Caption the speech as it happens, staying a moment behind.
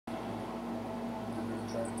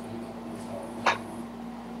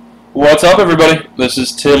What's up, everybody? This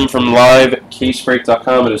is Tim from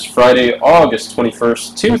livecasebreak.com. It is Friday, August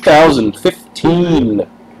 21st, 2015,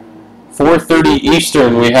 4:30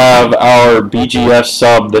 Eastern. We have our BGS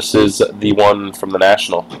sub. This is the one from the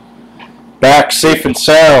National. Back safe and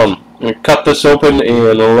sound. I'm going to cut this open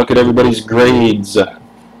and look at everybody's grades.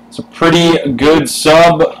 It's a pretty good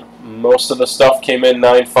sub. Most of the stuff came in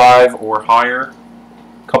 9.5 or higher.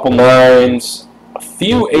 A couple 9s, a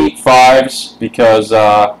few 8.5s because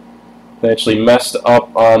they actually messed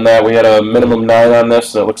up on that. We had a minimum 9 on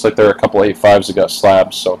this, and it looks like there are a couple 8.5s that got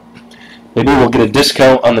slabs. So maybe we'll get a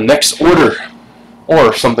discount on the next order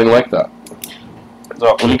or something like that. So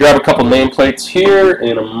let me grab a couple nameplates here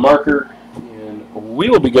and a marker, and we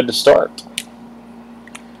will be good to start.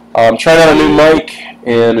 I'm trying out a new mic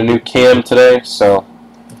and a new cam today, so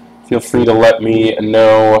feel free to let me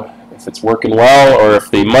know if it's working well or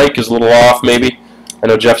if the mic is a little off maybe. I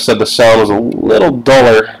know Jeff said the sound was a little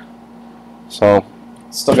duller, so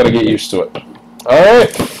still got to get used to it.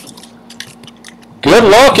 Alright. Good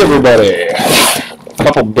luck, everybody. A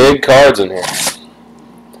couple big cards in here.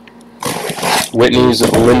 Whitney's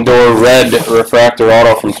Lindor Red Refractor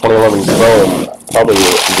Auto from 2011 Chrome. Probably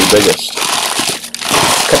the biggest. A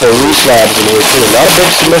couple of reslabs in here, too. Not a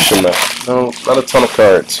big submission, though. No, not a ton of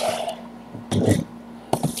cards.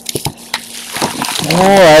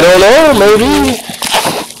 Oh, I don't know.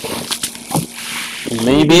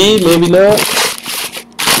 Maybe. Maybe not.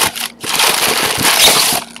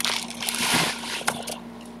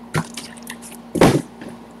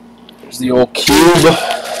 There's the old cube.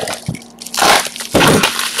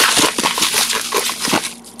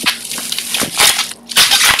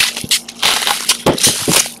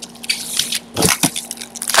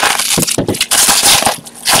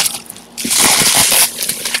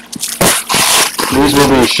 These will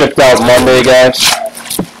be shipped out Monday, guys.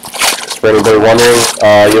 For anybody wondering,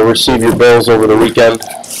 you'll receive your bills over the weekend.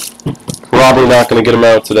 Probably not going to get them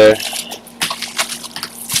out today.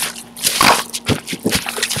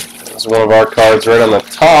 There's one of our cards right on the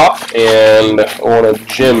top, and one of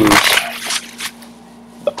Jim's.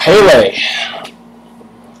 The Pele.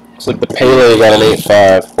 Looks like the Pele got an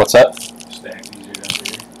 8.5. What's that? Stack these are down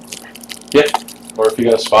Yeah. Or if you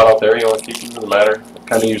got a spot out there you want to keep them, doesn't matter. I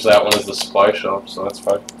kind of use that one as the supply shelf, so that's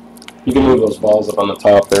fine. You can move those balls up on the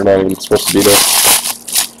top. They're not even supposed to be there.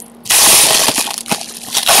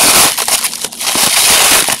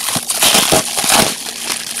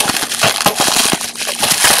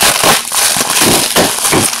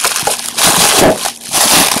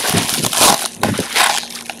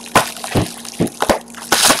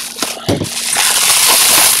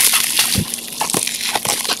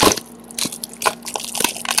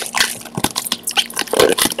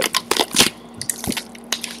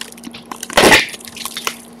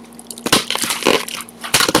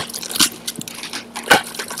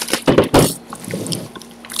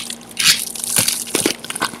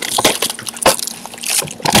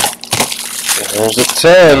 There's a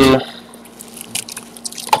 10.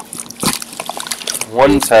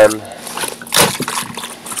 110.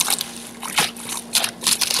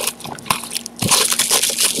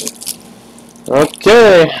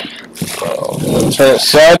 Okay. So, we'll turn it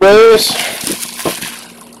sideways.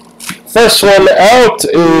 First one out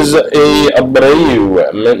is a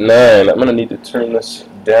Abreu, mint 9. I'm going to need to turn this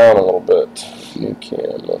down a little bit. New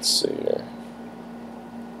cam, let's see here.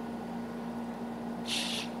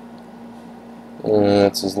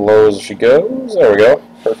 That's as low as she goes. There we go.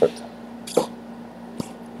 Perfect.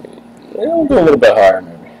 Yeah, we'll go a little bit higher,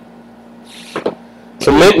 maybe.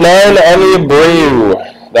 So, mint 9 on the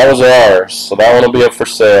Abreu. That was ours. So, that one will be up for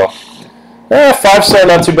sale. 5-star,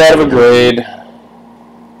 not too bad of a grade.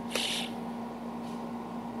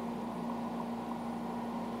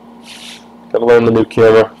 Gotta learn the new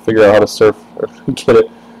camera. Figure out how to surf. Or get it.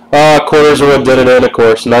 Corners are what did it in, of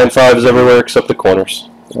course. 9.5s everywhere except the corners.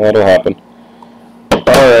 That'll happen.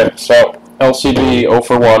 Alright, so LCD 0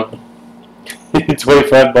 for 1.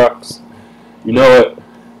 25 bucks. You know it.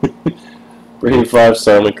 Rated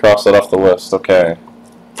 5-star. Let me cross that off the list. Okay.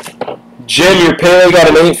 Jim, your Pele got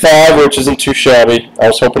an 8.5, which isn't too shabby. I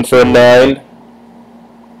was hoping for a 9.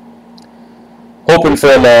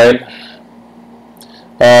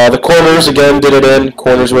 The corners, again, did it in.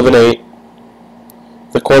 Corners with an 8.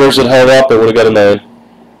 If the corners had held up, it would have got a 9.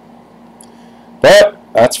 But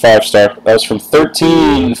that's 5-star. That was from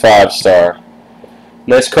 13 5-star.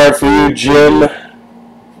 Nice card for you, Jim.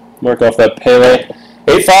 Mark off that Pele.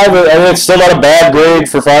 8.5, I mean, it's still not a bad grade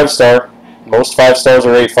for 5-star. Most 5-stars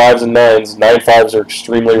are 8.5s and 9s. 9.5s are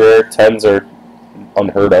extremely rare. 10s are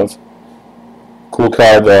unheard of. Cool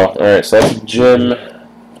card, though. Alright, so that's Jim.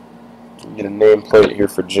 Get a nameplate here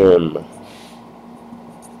for Jim.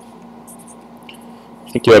 I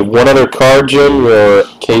think you had one other card, Jim, your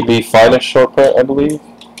KB Finest short print, I believe.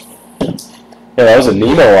 Yeah, that was a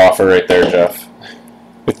Nemo offer right there, Jeff.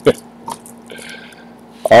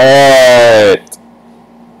 Alright.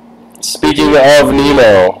 Speaking of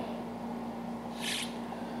Nemo,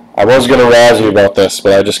 I was going to razz you about this,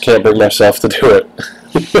 but I just can't bring myself to do it.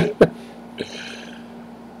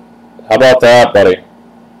 How about that, buddy?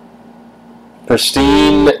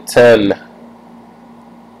 Pristine 10.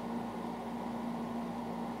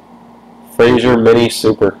 Fraser Mini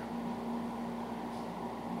Super.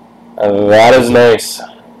 That is nice.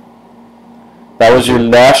 That was your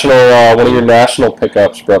national, one of your national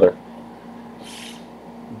pickups, brother.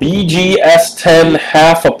 BGS 10,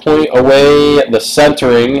 half a point away. The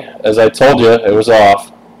centering, as I told you, it was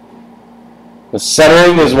off. The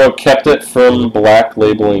centering is what kept it from black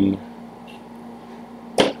labeling.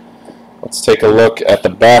 Let's take a look at the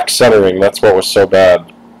back centering. That's what was so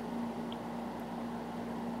bad.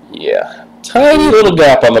 Yeah. Tiny little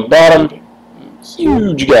gap on the bottom.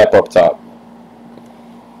 Huge gap up top.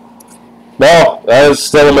 No, that is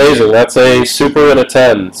still amazing. That's a Super and a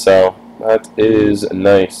 10, so that is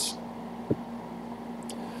nice.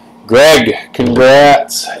 Greg,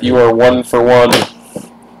 congrats. You are 1 for 1.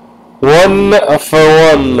 1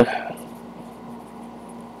 for 1.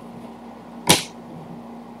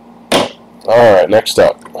 Alright, next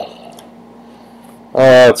up.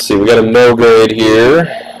 Let's see, we got a no grade here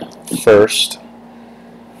first.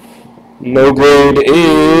 No grade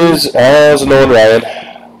is as Nolan Ryan.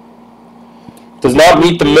 Does not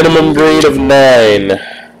meet the minimum grade of 9.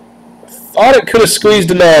 Thought it could have squeezed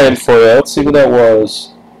a 9 for you. Let's see who that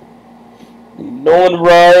was. Nolan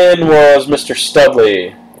Ryan was Mr.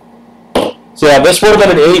 Studley. So yeah, this would have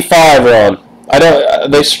been an A5 run. I don't.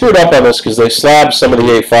 They screwed up on this because they slabbed some of the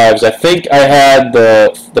A5s. I think I had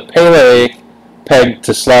the Pele pegged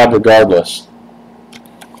to slab regardless,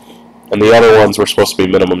 and the other ones were supposed to be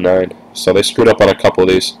minimum 9. So they screwed up on a couple of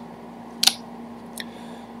these.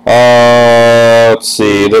 Let's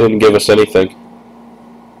see. They didn't give us anything.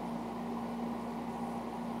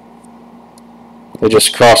 They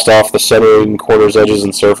just crossed off the centering, corners, edges,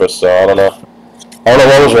 and surface. So I don't know. I don't know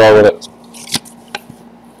what was wrong with it.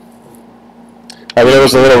 I mean, it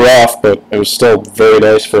was a little rough, but it was still very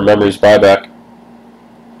nice for Memories buyback.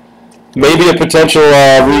 Maybe a potential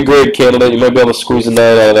regrade candidate. You might be able to squeeze a 9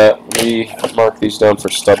 out of that. Let me mark these down for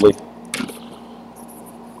Studley.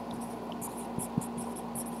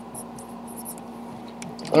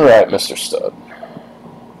 Alright, Mr. Stud.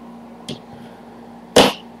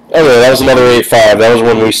 Okay, that was another 8.5. That was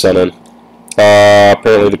one we sent in.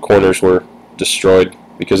 Apparently the corners were destroyed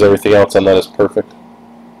because everything else on that is perfect.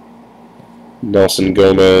 Nelson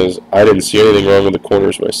Gomez. I didn't see anything wrong with the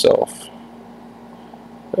corners myself.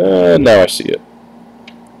 Now I see it.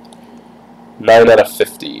 9 out of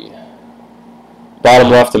 50.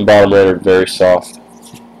 Bottom left and bottom right are very soft.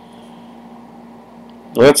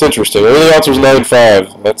 Well, that's interesting. Everything else was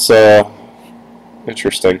 9.5. That's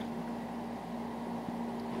interesting.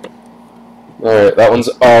 Alright, that one's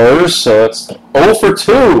ours, so that's 0 for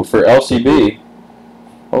 2 for LCB.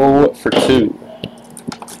 0 for 2.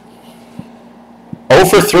 0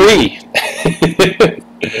 for 3.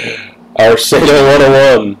 Our Sega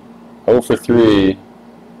 101. 0 for 3.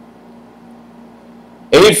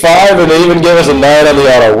 8.5, and they even gave us a 9 on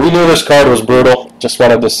the auto. We knew this card was brutal. Just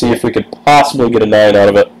wanted to see if we could possibly get a 9 out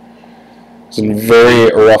of it. It's in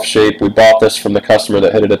very rough shape. We bought this from the customer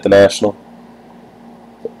that hit it at the National.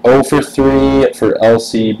 0 for 3 for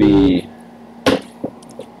LCB.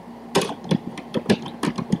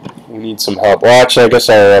 We need some help. Well, actually, I guess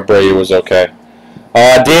our Brady was okay.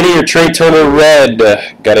 Danny, your Trey Turner Red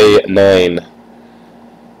got a 9.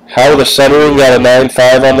 How the centering got a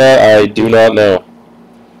 9.5 on that, I do not know.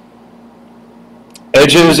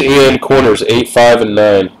 Edges and corners, 8, 5, and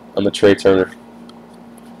 9 on the Trey Turner.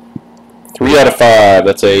 3 out of 5.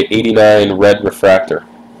 That's a 89 red refractor.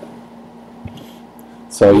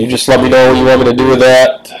 So you just let me know what you want me to do with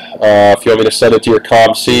that. If you want me to send it to your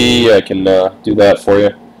ComC, I can do that for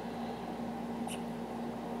you.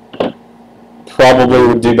 Probably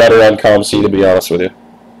would do better on ComC, to be honest with you.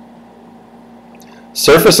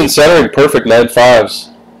 Surface and centering, perfect, 9.5s.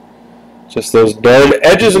 Just those darn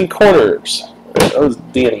edges and corners. That was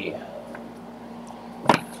Danny.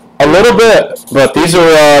 A little bit, but these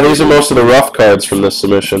are most of the rough cards from this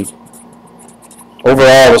submission.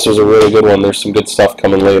 Overall, this was a really good one. There's some good stuff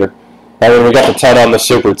coming later. And we got the 10 on the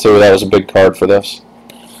Super, too. That was a big card for this.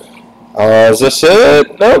 Is this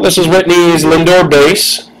it? No, this is Whitney's Lindor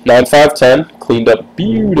base. 9.5, 10. Cleaned up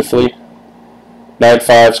beautifully.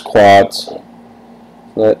 9.5s, quads.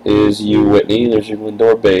 That is you, Whitney. There's your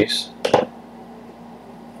Lindor base.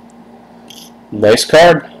 Nice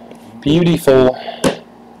card. Beautiful.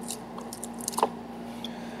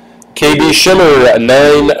 KB Shimmer,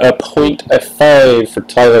 9.5 for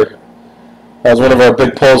Tyler. That was one of our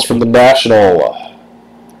big pulls from the National.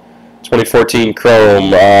 2014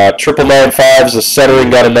 Chrome. 995s, the centering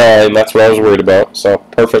got a 9. That's what I was worried about. So,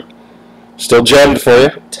 perfect. Still gemmed for you.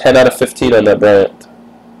 10 out of 15 on that Bryant.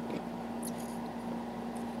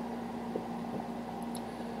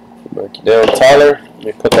 Mark you down, Tyler. Let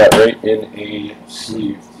me put that right in a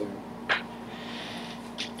sleeve, too.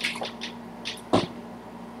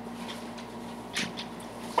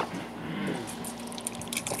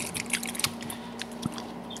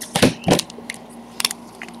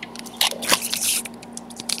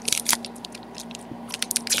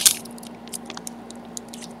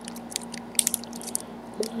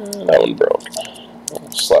 That one broke.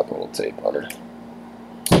 I'll slap a little tape on her.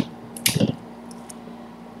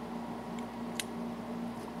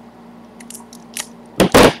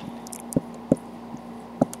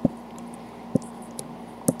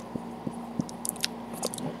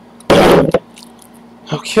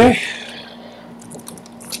 Okay.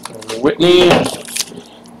 Whitney.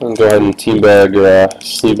 I'll go ahead and team bag,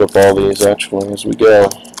 sleeve up all these actually as we go.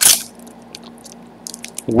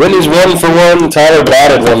 Whitney's 1 for 1. Tyler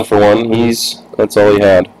batted 1 for 1. That's all he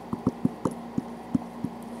had.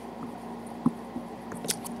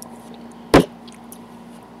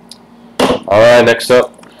 Alright, next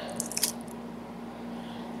up.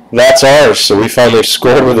 That's ours, so we finally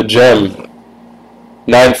scored with a gem.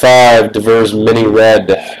 9.5, Devers Mini Red.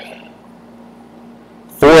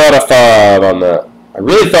 4 out of 5 on that. I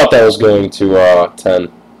really thought that was going to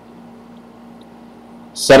 10.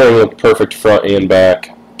 Centering looked perfect front and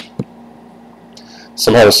back.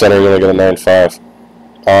 Somehow the centering only got a 9.5.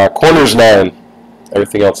 Corners 9.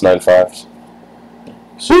 Everything else 9.5s.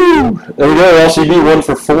 So there we go. LCB 1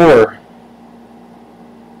 for 4.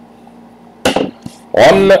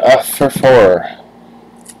 1 for 4.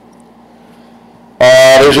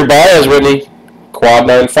 There's your Baez, Whitney. Quad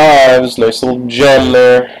 9.5s. Nice little gem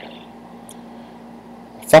there.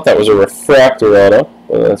 I thought that was a refractor auto,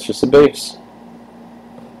 but that's just a base.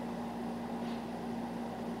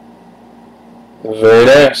 Very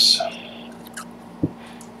nice. I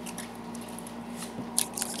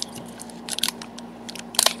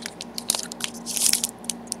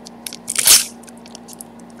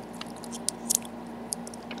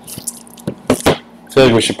feel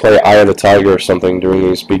like we should play Eye of the Tiger or something during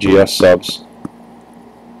these BGS subs.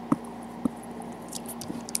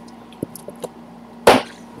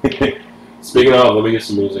 Speaking of, let me get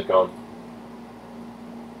some music on.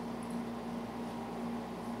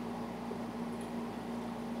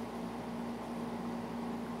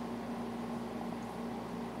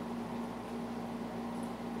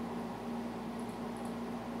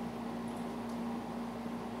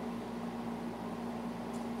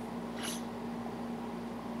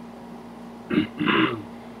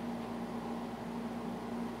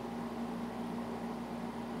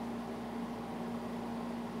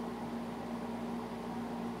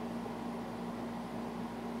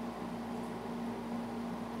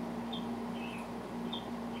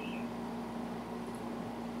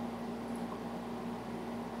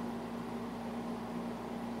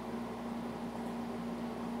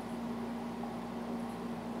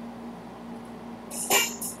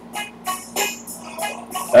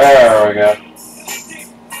 There we go.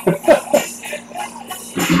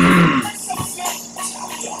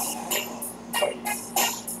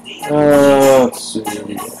 Let's see.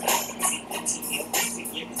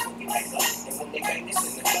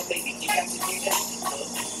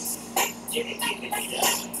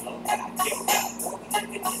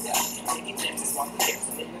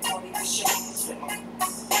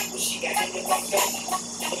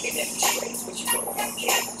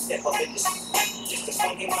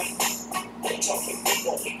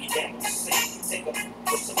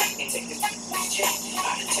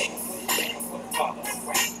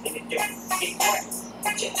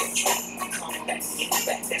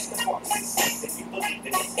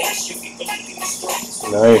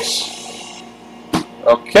 Nice.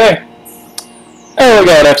 Okay. And we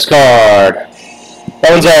got next card. That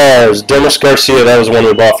one's ours. Demis Garcia. That was one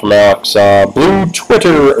we bought from Alex. Blue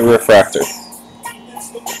Twitter Refractor.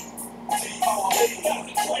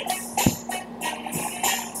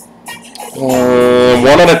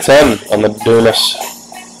 One out of 10 on the Demis.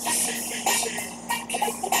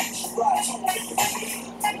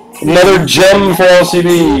 Another gem for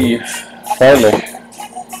LCB. Finally.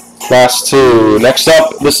 Last two. Next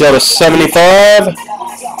up, this is out of 75.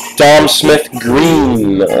 Dom Smith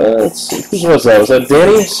Green. Let's see. Whose was that? Was that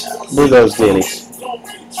Danny's? I believe that was Danny's.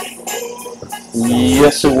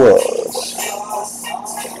 Yes, it was.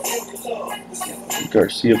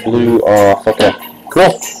 Garcia Blue off. Okay.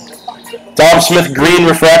 Cool. Dom Smith Green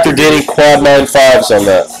Refractor. Danny quad 9.5s on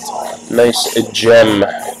that. Nice gem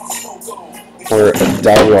for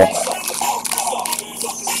Daniel.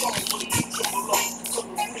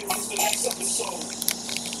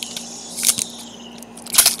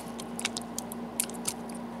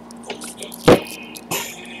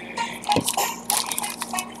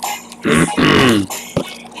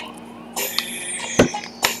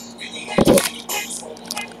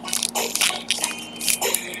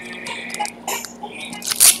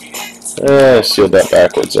 I sealed that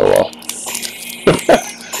backwards, oh well.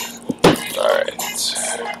 Alright.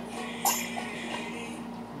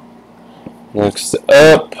 Next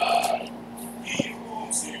up.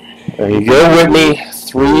 There you go, Whitney.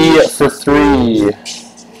 3 for 3.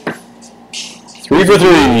 3 for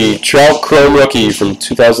 3. Trout Chrome Rookie from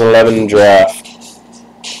 2011 draft.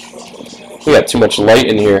 We got too much light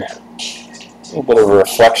in here. A little bit of a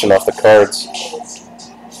reflection off the cards.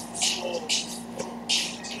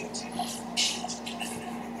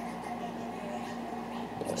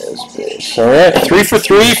 Alright, 3 for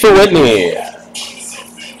 3 for Whitney.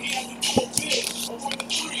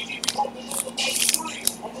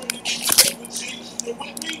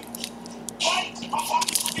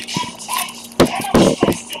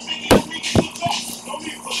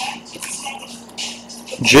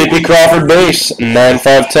 JP Crawford base,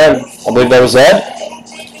 9/5/10. I believe that was Ed.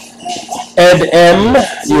 Ed M,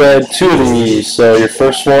 you had 2 of these, so your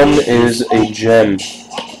first one is a gem.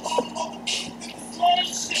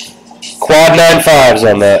 Quad 9.5s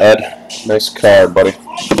on that, Ed. Nice card, buddy.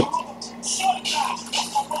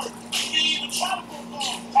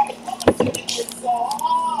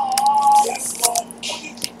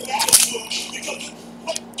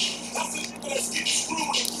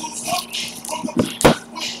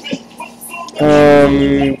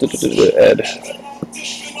 Ed.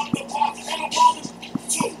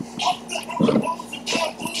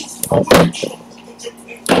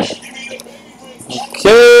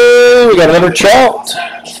 Okay, we got another Trout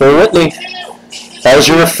for Whitney. That was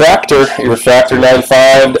your refractor. Your refractor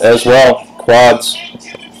 9.5 as well. Quads.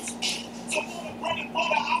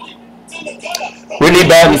 Whitney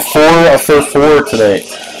batting 4 for 4 tonight.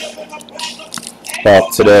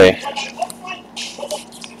 Well, today.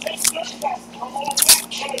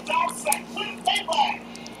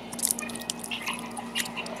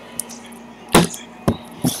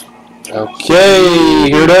 Okay,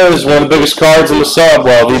 here it is. One of the biggest cards in the sub.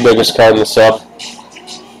 Well, the biggest card in the sub.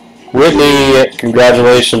 Whitney,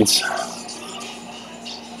 congratulations.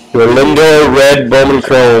 Your Lindo Red Bowman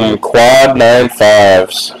Chrome Quad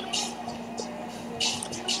 9.5s.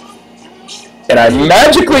 And I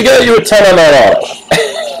magically got you a 10 on that auto.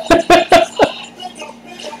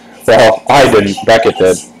 Well, I didn't. Beckett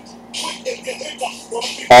did.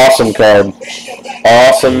 Awesome card.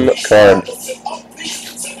 Awesome card.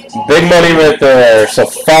 Big money right there. So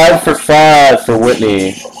 5 for 5 for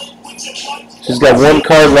Whitney. She's got 1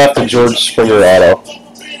 card left of George Springer auto.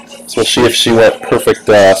 So we'll see if she went perfect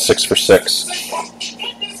 6 for 6.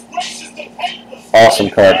 Awesome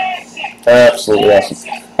card. Absolutely awesome.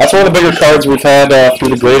 That's one of the bigger cards we've had through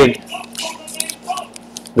the grading.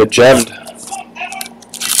 The gemmed.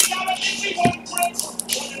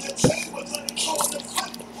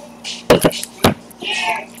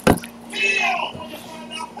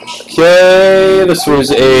 Okay, this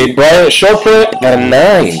was a Bryant short print, got a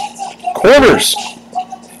 9. Corners.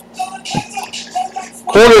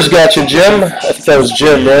 Corners got you, Jim. I think that was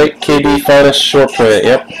Jim, right? KB finest short print,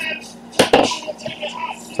 yep.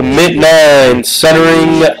 Mid 9,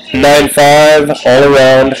 centering 9.5 all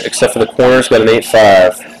around, except for the corners, got an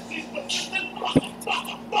 8.5.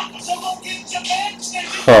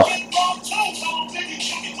 Huh.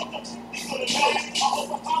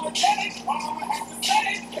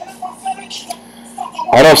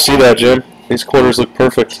 I don't see that, Jim. These corners look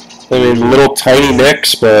perfect. I mean, little tiny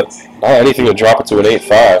nicks, but not anything to drop it to an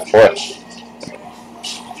 8.5. Boy.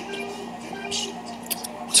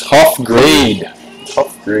 Tough grade.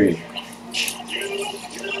 Tough grade.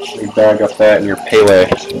 You bag up that in your Pele.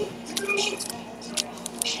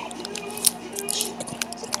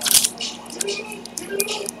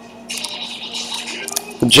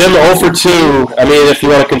 Jim 0 for 2. I mean, if you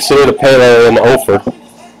want to consider the Pele an 0 for.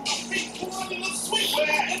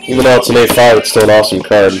 Even though it's an 8.5, it's still an awesome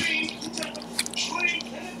card.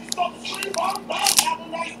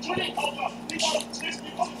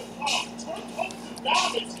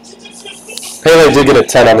 Pele did get a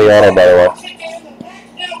 10 on the auto, by the way.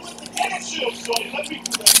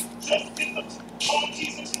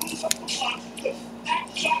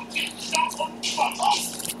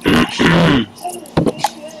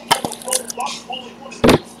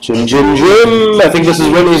 Jim, Jim, Jim. I think this is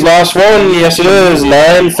Whitney's last one. Yes, it is.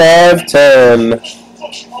 9, 5, 10.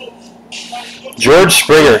 George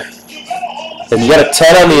Springer. And you got a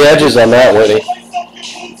 10 on the edges on that, Whitney.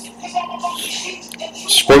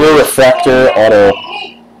 Springer refractor auto.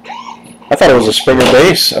 I thought it was a Springer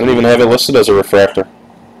base. I don't even have it listed as a refractor.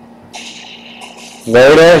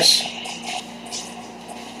 Very nice.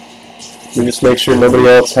 Let me just make sure nobody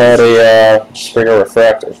else had a Springer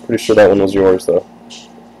refractor. Pretty sure that one was yours, though.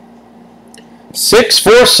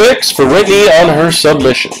 646 for Whitney on her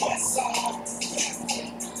submission.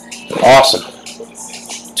 Awesome.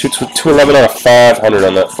 211 out of 500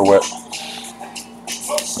 on that for Whit.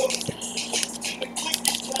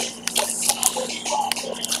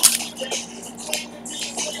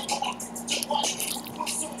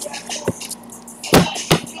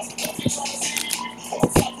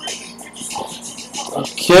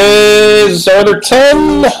 Okay, is our other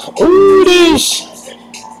 10? Ooh, it is.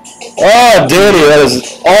 Oh, Danny, that is an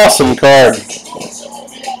awesome card.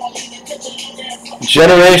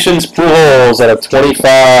 Generations Pujols out of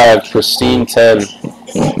 25, Pristine 10.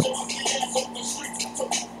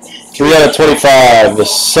 3 out of 25, the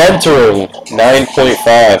centering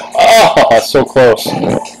 9.5. Oh, so close.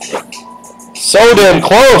 So damn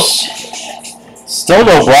close. Still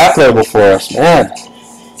no black label for us, man.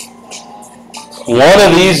 One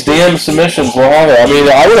of these damn submissions will have it. I mean,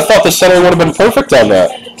 I would have thought the center would have been perfect on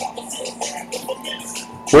that.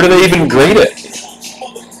 Where do they even grade it?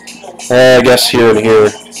 I guess here and here.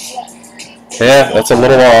 Yeah, that's a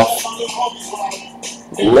little off.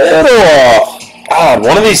 Little off. God,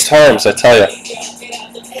 one of these times, I tell you.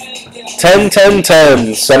 10, 10,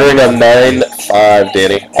 10. Centering on 9, 5,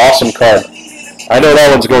 Danny. Awesome card. I know that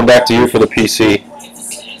one's going back to you for the PC.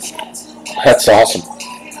 That's awesome.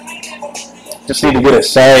 Just need to get it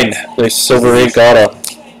signed. Nice silver ink auto.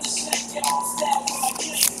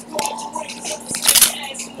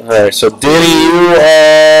 Alright, so Danny, you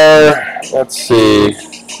are, let's see,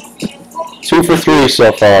 2 for 3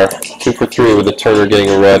 so far. 2 for 3 with the Turner getting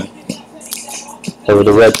a red. Or with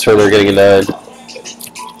the red Turner getting a 9.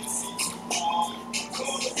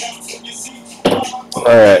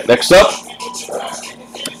 Alright, next up.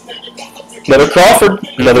 Another Crawford,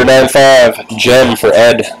 another 9-5. Gem for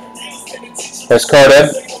Ed. Nice card,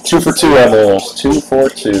 Ed. 2 for 2 on those. 2 for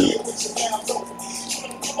 2.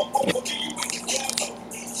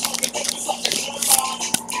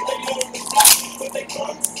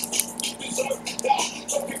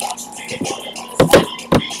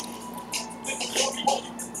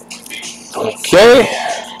 Okay.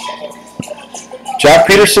 Jock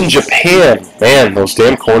Peterson, Japan. Man, those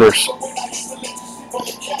damn corners.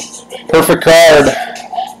 Perfect card.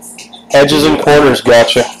 Edges and corners,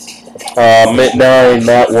 gotcha. Mid 9,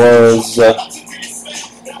 that was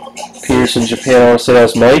Peterson, Japan. I want to say that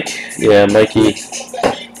was Mike. Yeah, Mikey.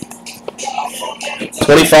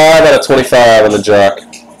 25 out of 25 on the Jock.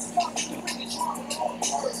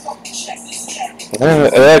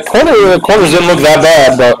 The corners didn't look that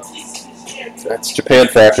bad, but that's Japan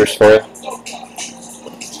factors for you.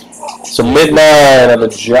 So mid 9 on the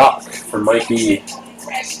Jock for Mikey.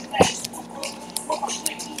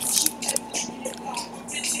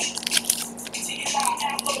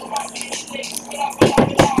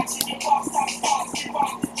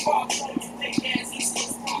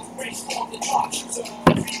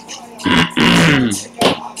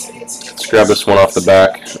 Let's grab this one off the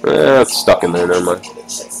back. It's stuck in there, never mind.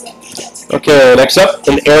 Okay, next up,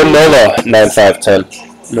 an Aaron Nola,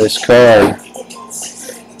 9-5-10. Nice card.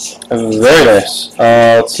 Very nice.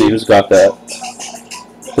 Let's see, who's got that?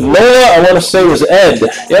 The Nola, I want to say, was Ed.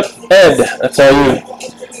 Yep, Ed. That's all you.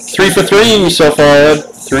 3 for 3 so far, Ed.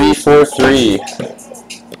 3 for 3.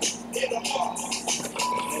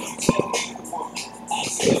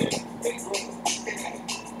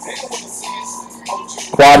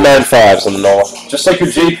 Quad 9-5s on the Nola. Just like your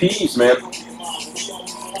JPs, man.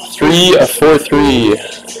 3 for 3.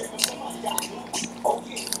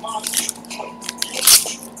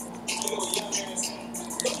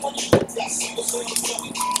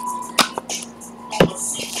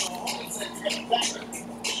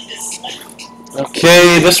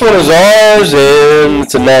 Okay, this one is ours, and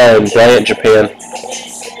it's a 9. Bryant, Japan.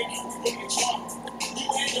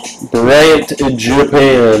 Bryant,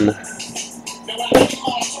 Japan.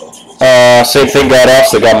 Same thing got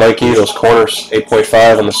us. They got Mikey, those corners.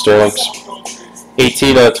 8.5 on the Sterlings.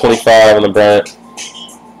 18 out of 25 on the Bryant.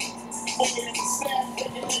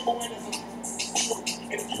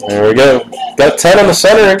 There we go. Got 10 on the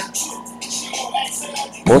centering.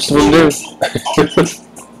 Most of them do.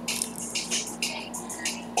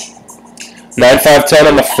 9-5-10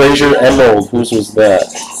 on the Fraser Emerald. Whose was that?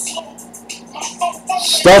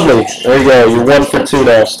 Studley. There you go. You're 1 for 2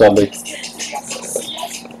 now, Studley.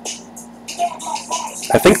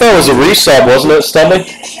 I think that was a resub, wasn't it, Studley?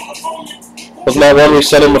 Wasn't that one we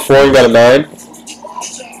sent in before and got a 9?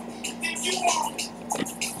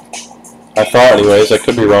 I thought, anyways. I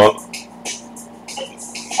could be wrong.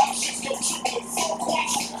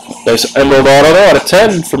 Nice Emerald Auto out of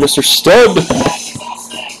 10 for Mr. Stud.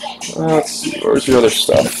 Let's see. Where's your other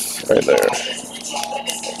stuff? Right there.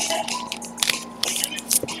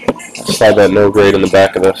 Slide that no grade in the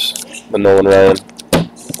back of this. The Nolan Ryan.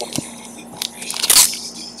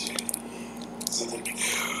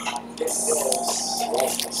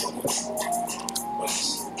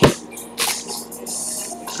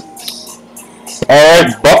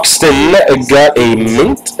 Alright, Buxton got a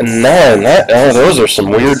mint 9. Oh, those are some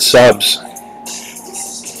weird subs.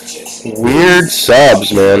 Weird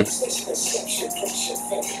subs, man.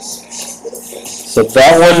 So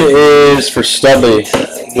that one is for Studley.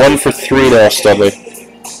 1 for 3 now, Studley.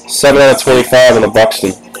 7 out of 25 on the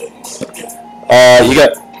Buxton. You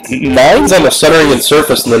got 9s on the centering and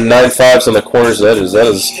surface, and then 9-5s on the corners and edges. That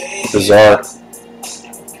is bizarre.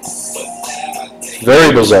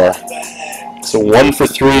 Very bizarre. So 1 for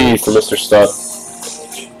 3 for Mr. Stud.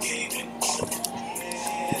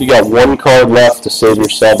 You got 1 card left to save your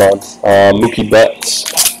sub on. Mookie Betts.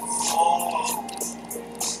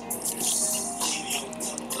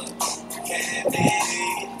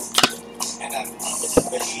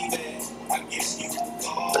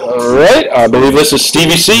 Alright, I believe this is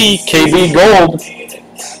Stevie C, KB Gold.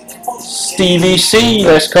 Stevie C,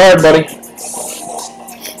 nice card, buddy.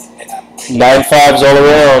 9-5s all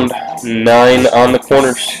around. 9 on the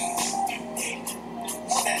corners.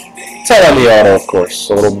 10 on the auto, of course.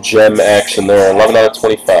 A little gem action there. 11 out of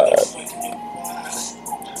 25. I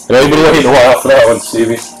know you've been waiting a while for that one,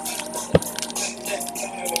 Stevie.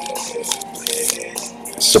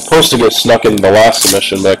 It's supposed to get snuck in the last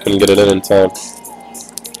submission, but I couldn't get it in time.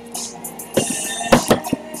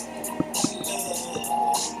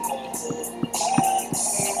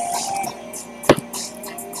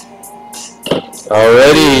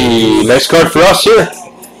 Alrighty, nice card for us here.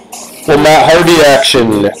 Well, Matt Harvey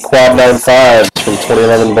action, quad 9-5 from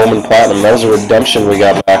 2011 Bowman Platinum. That was a redemption we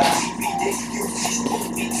got back.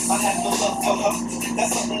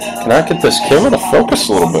 Can I get this camera to focus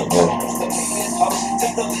a little bit more?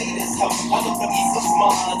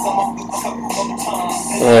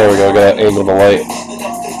 There we go, got that angle of the light.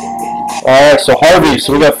 Alright, so Harvey,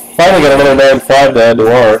 so we finally got another 9-5 to add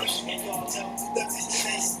to ours.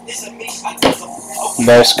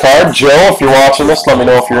 Nice card. Joe, if you're watching this, let me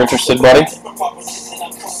know if you're interested, buddy.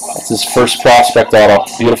 That's his first prospect auto.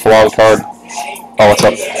 Beautiful on card. Oh, what's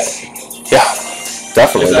up? Yeah,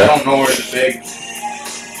 definitely. I don't know where the big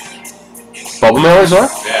bubble mailers are?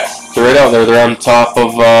 Yeah. They're right out there. They're on top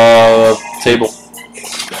of the table.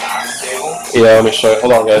 Yeah, let me show you.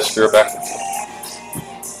 Hold on, guys. Screw it back.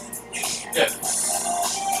 Yeah.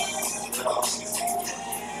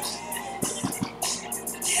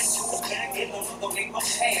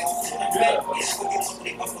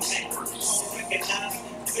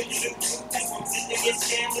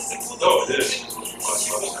 Oh, it is.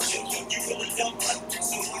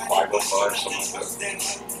 505, something like that.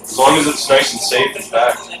 As long as it's nice and safe and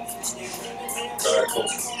packed. Alright, cool.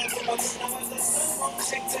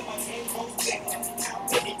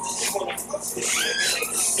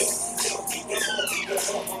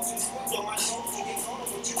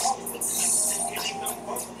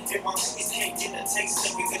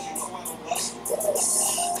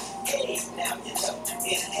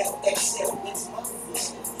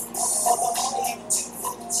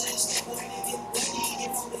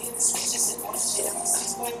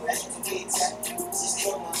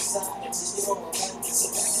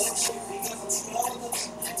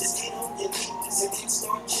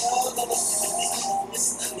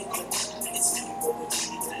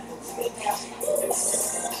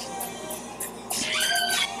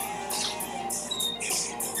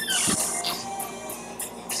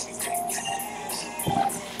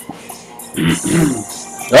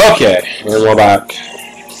 Okay, here we're back.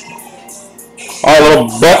 Alright, little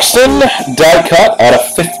Buxton die cut out of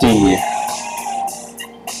 50.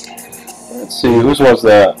 Let's see, whose was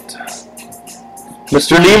that?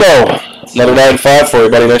 Mr. Nemo. Another 9-5 for you,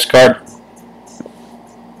 buddy. Nice card.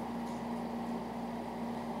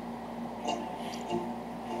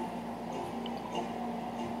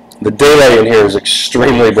 The daylight in here is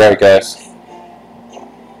extremely bright, guys.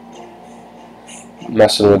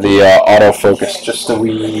 Messing with the autofocus just a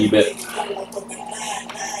wee bit.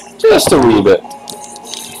 Just a wee bit.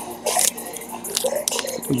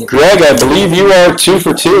 Greg, I believe you are 2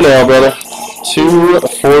 for 2 now, brother. 2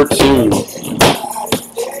 for 2.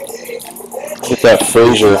 Get that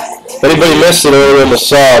Frazier. If anybody missed it earlier in the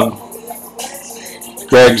sub,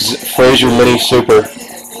 Greg's Frazier Mini Super.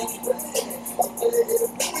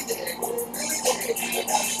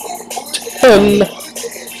 Ten.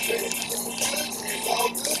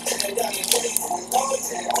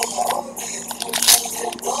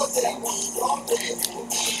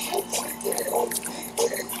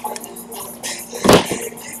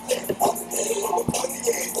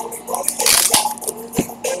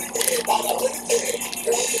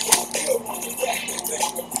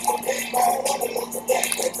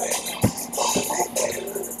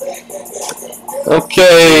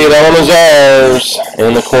 Okay, that one was ours.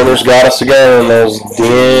 And the corners got us again. Those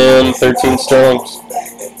damn 13 sterlings.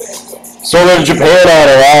 Sold in Japan out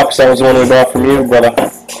of rocks. That was the one we bought from you, brother.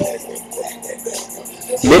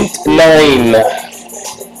 Mint 9.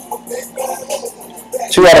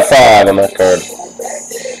 2 out of 5 on that card.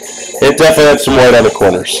 It definitely had some white on the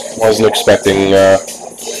corners. Wasn't expecting a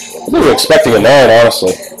 9,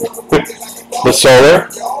 honestly. The Solar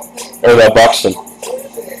or the Buxton.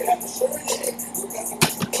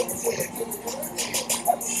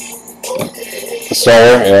 The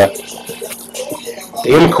Solar, yeah.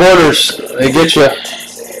 In corners, they get you.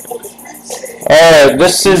 Alright,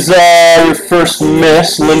 this is your first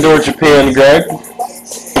miss, Lindor Japan, Greg.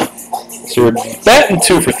 So you're batting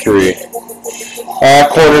 2 for 3.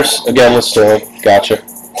 Corners, again with Sterling. Gotcha.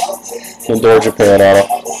 Lindor Japan auto.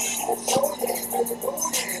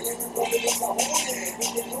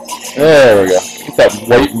 There we go. Get that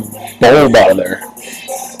white bulb out of there.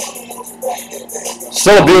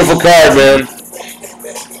 Still a beautiful card, man.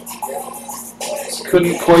 Just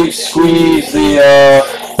couldn't quite squeeze the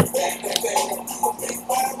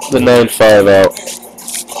 9.5 out.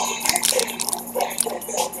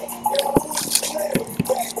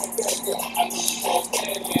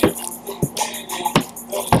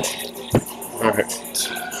 Alright.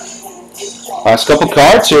 Last couple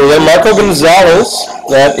cards here. We got Marco Gonzalez.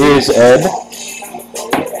 That is Ed.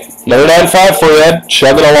 Another 9.5 for you, Ed.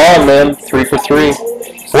 Chugging along, man. 3 for 3.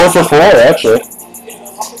 4 for 4, actually.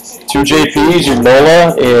 2 JPs, your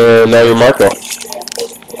Nola, and now your Marco.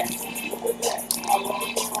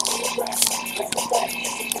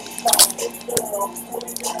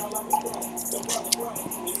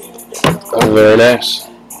 Oh, very nice.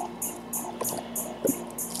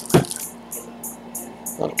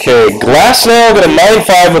 Okay, Glasnow got a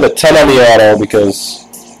 9.5 with a 10 on the auto because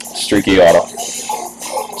streaky auto.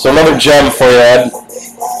 So another gem for you, Ed.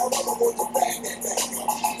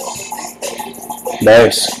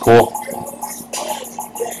 Nice, cool.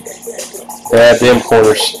 Yeah, damn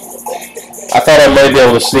corners. I thought I might be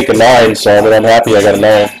able to sneak a 9, so I mean, I'm happy I got a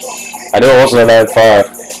 9. I knew it wasn't a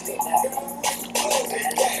 9.5.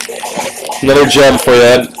 Another gem for you,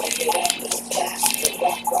 Ed.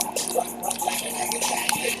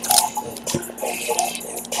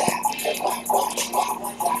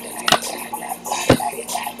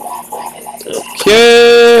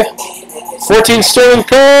 Okay, 14 Sterling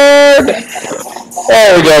card.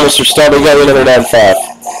 There we go, Mr. Stubb. We got another 9.5.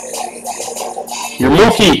 Your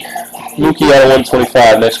Mookie out of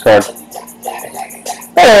 125. Nice card.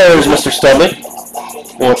 There's Mr. Studley.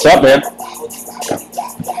 What's up, man?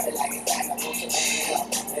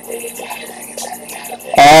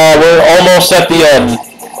 We're almost at the end.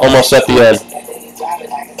 Almost at the end.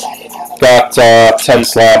 Got 10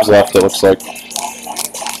 slabs left, it looks like.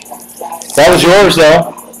 That was yours,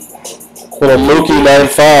 though. Little Mookie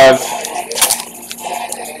 9.5.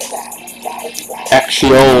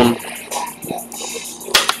 Action.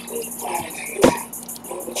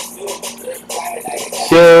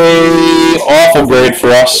 Okay, awful grade for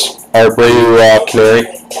us. Our Abreu Canary.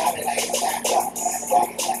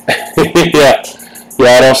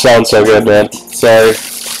 Yeah, I don't sound so good, man. Sorry.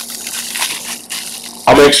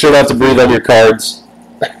 I'll make sure not to breathe on your cards.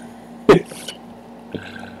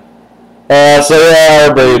 So yeah, our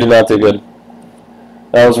Abreu did not do good.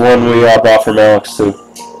 That was one we bought from Alex too.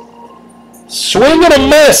 Swing and a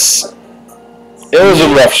miss! It was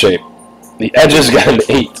in rough shape. The edges got an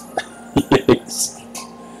 8. Yikes.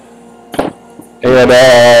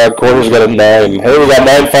 And corners got a 9. Hey, we got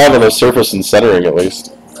 9.5 on the surface and centering at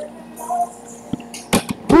least.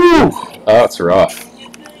 Woo! Oh, that's rough.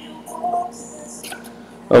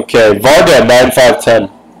 Okay, Varga 9.510.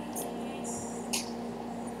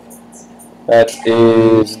 That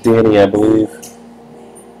is Danny, I believe.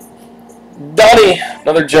 Donnie,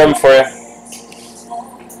 another gem for you.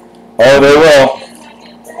 Oh, they will.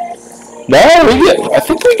 No, I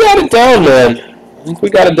think we got it down, man. I think we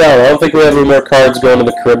got it down. I don't think we have any more cards going to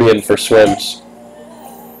the Caribbean for swims.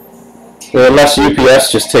 Well, unless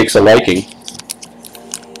UPS just takes a liking.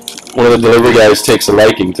 One of the delivery guys takes a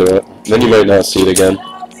liking to it. Then you might not see it again.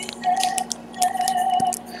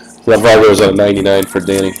 So that probably goes at 99 for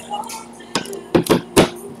Danny.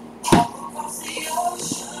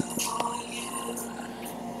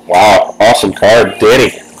 Wow, awesome card.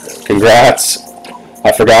 Danny, congrats.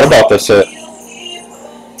 I forgot about this hit.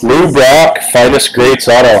 Lou Brock, Finest Greats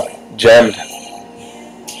Auto, gemmed.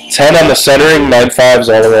 10 on the centering, 9.5s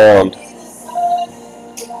all around.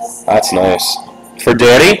 That's nice. For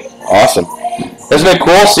Danny, awesome. Isn't it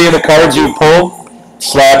cool seeing the cards you pulled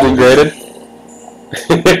slabbed and graded?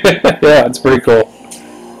 Yeah, it's pretty cool.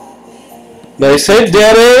 Nice hit,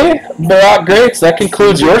 Danny. Brock Greats. That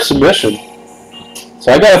concludes your submission.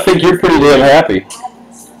 So I gotta think you're pretty damn happy.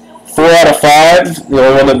 4 out of 5. The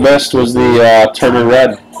only one that missed was the Turner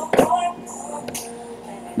Red.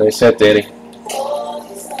 Nice hit, Danny.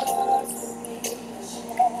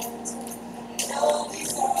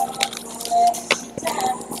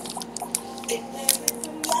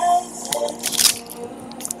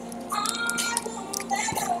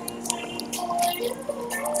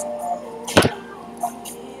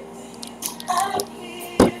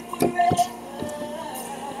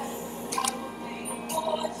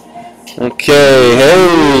 Okay,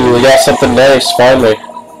 hey, we got something nice, finally.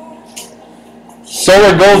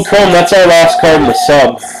 Solar Gold Chrome, that's our last card in the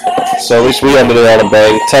sub. So at least we ended it on a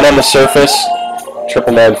bang. 10 on the surface,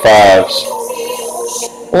 9.5s.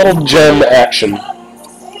 A little gem action.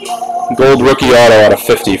 Gold Rookie Auto out of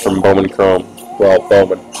 50 from Bowman Chrome. Well,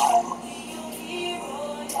 Bowman.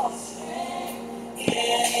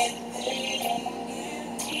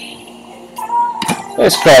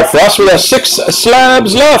 Nice card for us. We have 6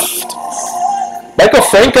 slabs left. Michael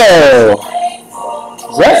Franco.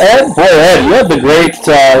 Is that Ed? Boy, Ed, you had the great,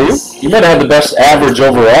 you might have the best average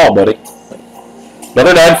overall, buddy.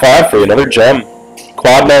 Another 9.5 for you, another gem.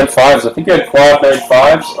 Quad 9.5s. I think you had quad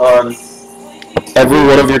 9.5s on every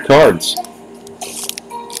one of your cards.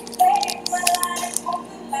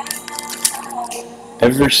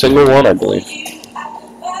 Every single one, I believe.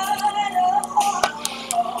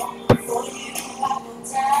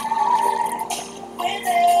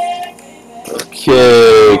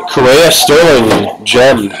 Okay, Correa Sterling,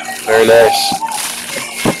 gemmed. Very nice.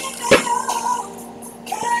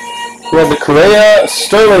 We have the Correa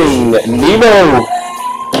Sterling, Nemo.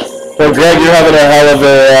 Well, Greg, you're having a hell of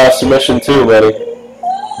a submission too, buddy.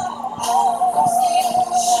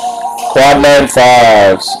 Quad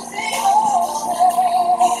 9.5s.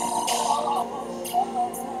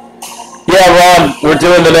 Yeah, Ron, we're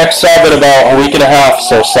doing the next sub in about a week and a half,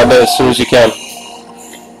 so sub it as soon as you can.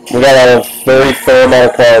 We got a very fair amount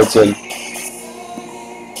of cards in.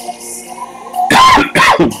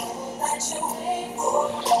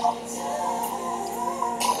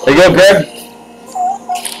 There you go, Greg.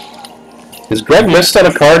 Has Greg missed on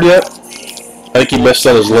a card yet? I think he missed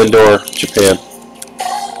on his Lindor, Japan.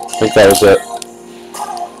 I think that was it.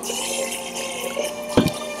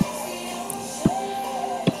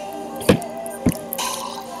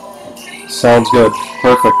 Sounds good.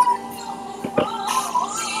 Perfect.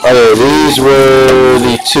 Okay, these were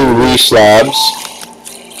the 2 re-slabs.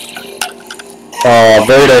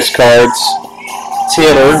 Very nice cards.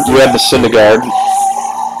 Tanner, you had the Syndergaard.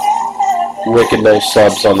 Wicked nice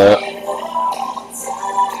subs on that.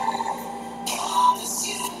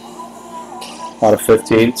 Out of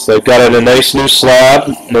 15. So they've got it in a nice new slab.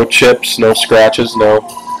 No chips, no scratches,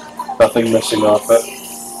 nothing missing off it.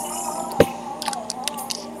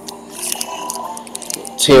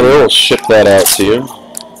 Tanner will ship that out to you.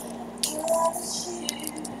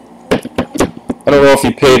 I don't know if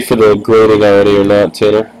you paid for the grading already or not,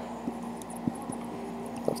 Tanner.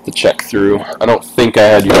 I'll have to check through. I don't think I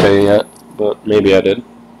had you pay yet, but maybe I did.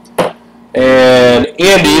 And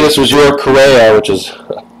Andy, this was your Correa, which is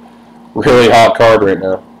a really hot card right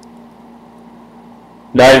now.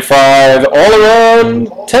 9.5 all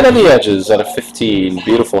around, 10 on the edges out of 15.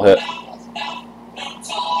 Beautiful hit.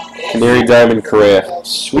 Canary Diamond Correa.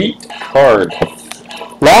 Sweet card.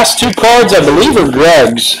 Last 2 cards, I believe, are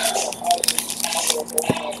Greg's.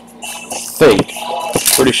 I think.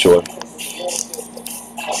 Pretty sure.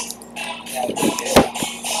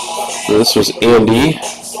 So this was Andy.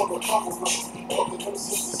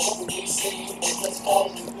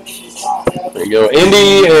 There you go.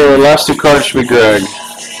 Andy, and last 2 cards should be Greg.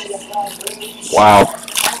 Wow.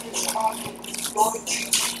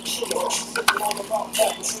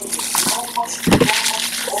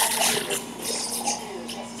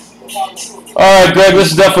 Alright, Greg,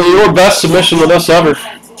 this is definitely your best submission with us ever.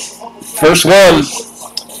 First one.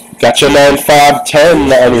 Got your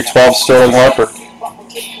 9-5-10 on your 12 Sterling Harper.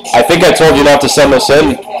 I think I told you not to send this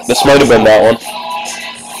in. This might have been that one.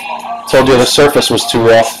 Told you the surface was too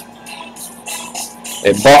rough.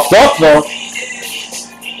 It buffed up, though.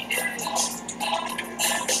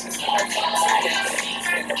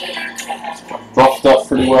 Buffed up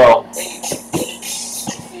pretty well.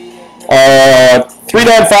 3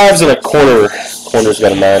 9-5s and a quarter. Corner's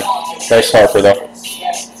got a 9. Nice Harper, though.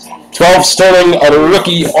 12 Sterling on a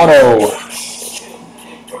rookie auto.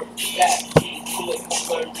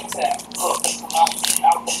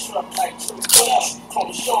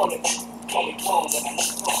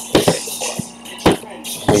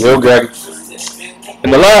 There you go, Greg.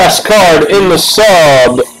 And the last card in the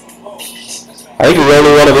sub. I think we're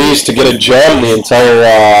only one of these to get a gem the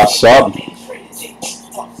entire sub.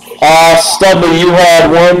 Studley, you had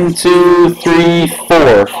 1, 2, 3,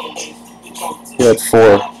 4. You had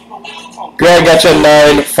 4. Greg got you a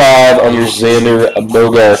 9-5 on your Xander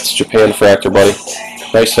Bogaerts Japan Fractor, buddy.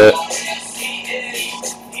 Nice hit.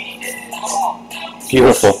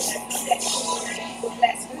 Beautiful.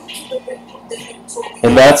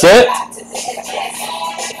 And that's it.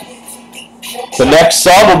 The next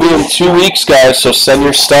sub will be in 2 weeks, guys, so send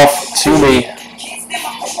your stuff to me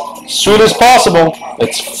as soon as possible.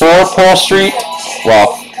 It's 4 Pearl Street.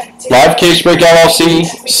 Wow. Live Case Break LLC,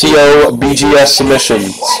 CO BGS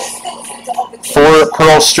Submissions. 4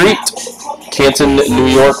 Pearl Street, Canton, New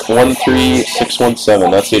York, 13617.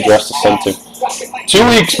 That's the address to send to. 2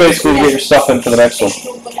 weeks, basically, to get your stuff in for the next one.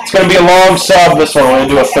 It's going to be a long sub, this one. We're going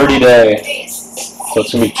to do a 30-day. So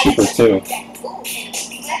it's going to be cheaper, too.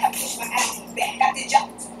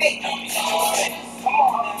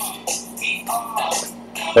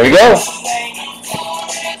 There you go.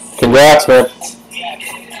 Congrats, man.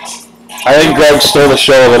 I think Greg stole the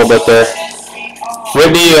show a little bit there.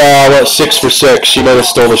 Whitney, what, 6 for 6. She might have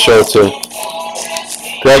stole the show, too.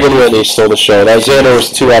 Greg and Whitney stole the show. That Xander was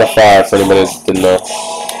 2 out of 5, for anybody that didn't know.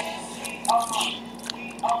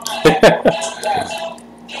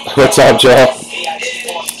 What's up, Joe?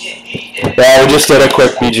 Yeah, we just did a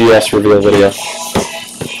quick BGS reveal video.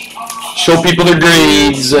 Show people their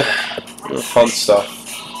grades. Fun stuff.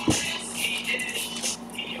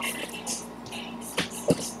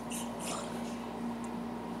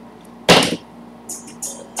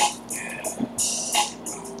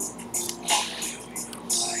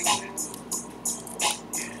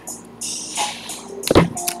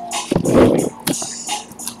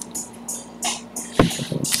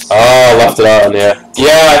 Oh, left it on, yeah.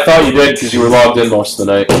 Yeah, I thought you did because you were logged in most of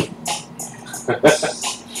the night.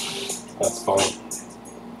 That's fine.